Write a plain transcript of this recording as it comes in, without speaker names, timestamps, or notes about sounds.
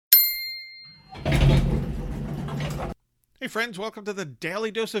Hey friends, welcome to the Daily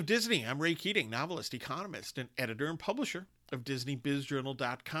Dose of Disney. I'm Ray Keating, novelist, economist, and editor and publisher of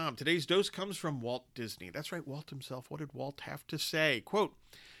DisneyBizJournal.com. Today's dose comes from Walt Disney. That's right, Walt himself. What did Walt have to say? Quote,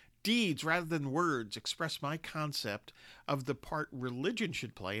 "Deeds rather than words express my concept of the part religion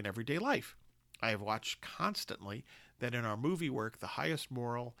should play in everyday life. I have watched constantly that in our movie work, the highest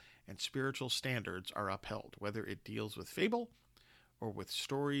moral and spiritual standards are upheld, whether it deals with fable or with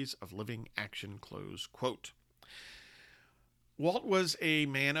stories of living action," close quote. Walt was a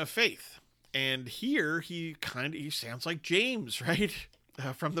man of faith, and here he sounds like James, right,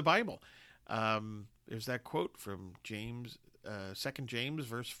 from the Bible. There's that quote from James, 2 James,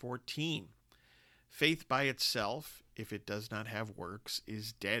 verse 14. "Faith by itself, if it does not have works,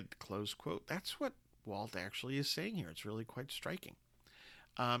 is dead," close quote. That's what Walt actually is saying here. It's really quite striking.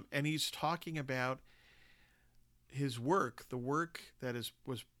 And he's talking about his work, the work that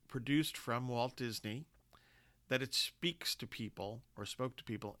was produced from Walt Disney, that it speaks to people or spoke to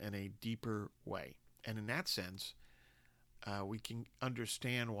people in a deeper way. And in that sense, we can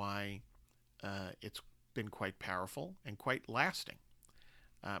understand why it's been quite powerful and quite lasting.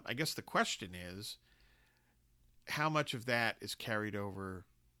 I guess the question is, how much of that is carried over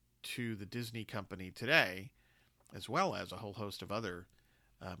to the Disney company today, as well as a whole host of other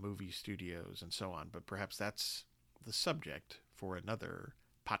movie studios and so on. But perhaps that's the subject for another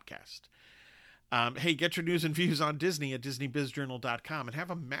podcast. Hey, get your news and views on Disney at DisneyBizJournal.com and have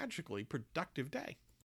a magically productive day.